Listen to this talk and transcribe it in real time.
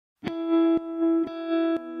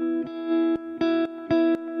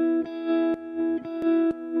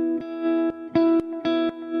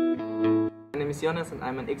Misiones and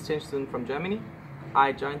I'm an exchange student from Germany.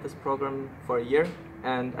 I joined this program for a year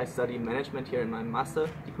and I study management here in my master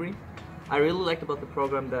degree. I really liked about the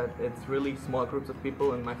program that it's really small groups of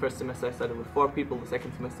people. In my first semester I studied with 4 people, the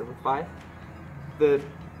second semester with 5. The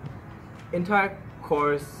entire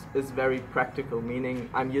course is very practical, meaning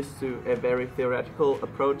I'm used to a very theoretical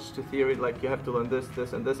approach to theory, like you have to learn this,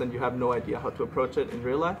 this and this, and you have no idea how to approach it in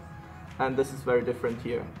real life. And this is very different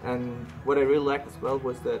here. And what I really liked as well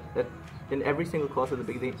was that in every single course at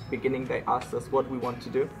the beginning they asked us what we want to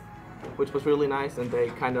do, which was really nice, and they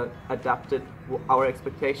kind of adapted our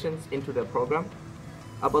expectations into their program.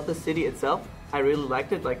 About the city itself, I really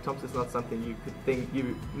liked it. Like, Tomsk is not something you could think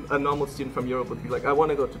a normal student from Europe would be like, I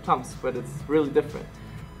want to go to Tomsk, but it's really different.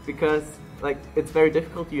 Because like it's very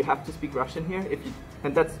difficult, you have to speak Russian here.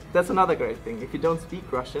 And that's another great thing. If you don't speak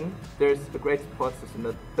Russian, there's a great support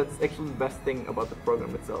system. That's actually the best thing about the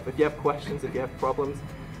program itself. If you have questions, if you have problems,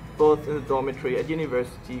 both in the dormitory, at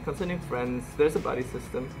university, concerning friends, there's a buddy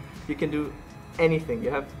system. You can do anything, you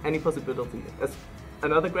have any possibility.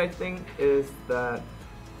 Another great thing is that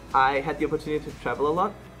I had the opportunity to travel a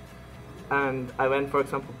lot. And I went, for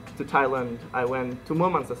example, to Thailand, I went to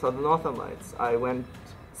Murmansk, I saw the Northern Lights, I went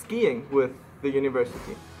skiing with the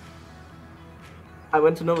university. I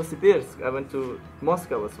went to Novosibirsk, I went to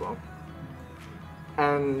Moscow as well.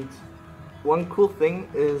 And one cool thing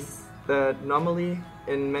is that normally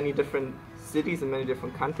in many different cities, in many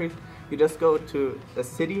different countries, you just go to a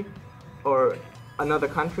city or another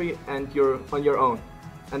country and you're on your own.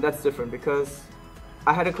 And that's different because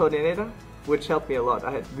I had a coordinator, which helped me a lot.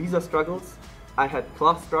 I had visa struggles, I had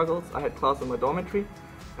class struggles, I had class in my dormitory,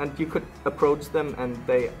 and you could approach them and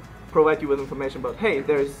they provide you with information about, hey,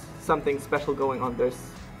 there's something special going on,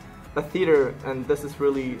 there's a theater and this is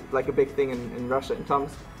really like a big thing in Russia, in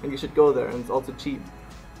Tomsk, and you should go there, and it's also cheap.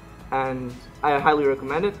 And I highly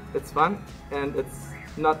recommend it. It's fun, and it's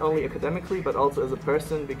not only academically but also as a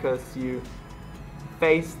person, because you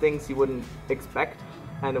face things you wouldn't expect,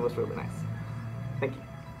 and it was really nice. Thank you.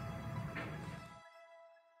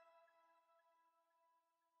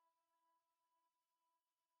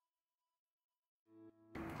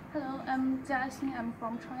 Hello, I'm Jiaxin. I'm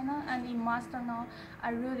from China, and in master now,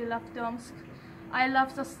 I really love Tomsk. I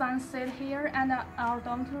love the sunset here, and our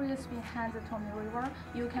dormitory is behind the Tomy River.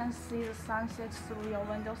 You can see the sunset through your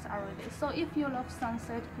windows every day. So if you love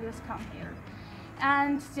sunset, please come here.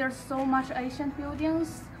 And there's so much ancient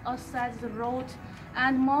buildings outside the road,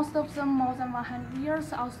 and most of them more than 100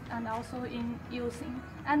 years and also in using.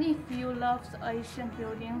 And if you love the ancient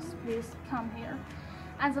buildings, please come here.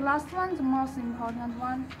 And the last one, the most important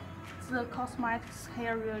one, the cosmetics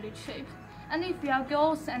here really cheap. And if you are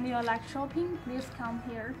girls and you like shopping, please come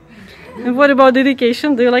here. And what about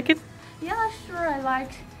education? Do you like it? Yeah, sure, I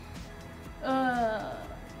like.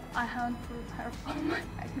 I haven't prepared for my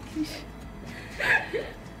education.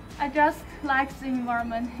 I just like the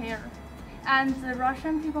environment here. And the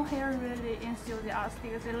Russian people here are really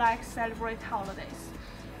enthusiastic. They like celebrate holidays.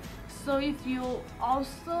 So if you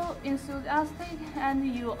also enthusiastic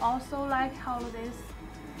and you also like holidays,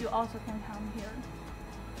 you also can come here.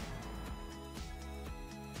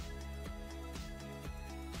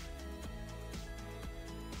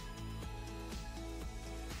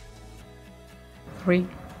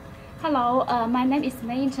 Hello, my name is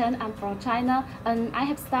Mei Chen. I'm from China, and I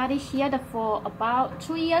have studied here for about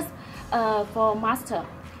 2 years for master.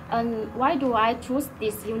 And why do I choose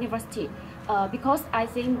this university? Because I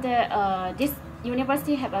think that this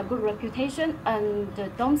university have a good reputation, and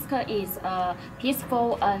Tomsk is a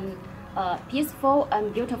peaceful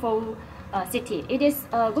and beautiful city. It is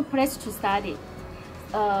a good place to study.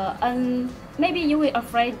 And maybe you will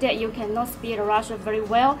afraid that you cannot speak Russian very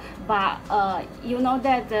well, but you know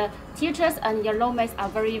that the teachers and your roommates are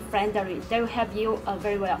very friendly. They will help you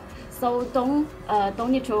very well. So don't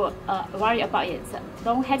need to worry about it.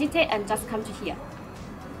 Don't hesitate and just come to here.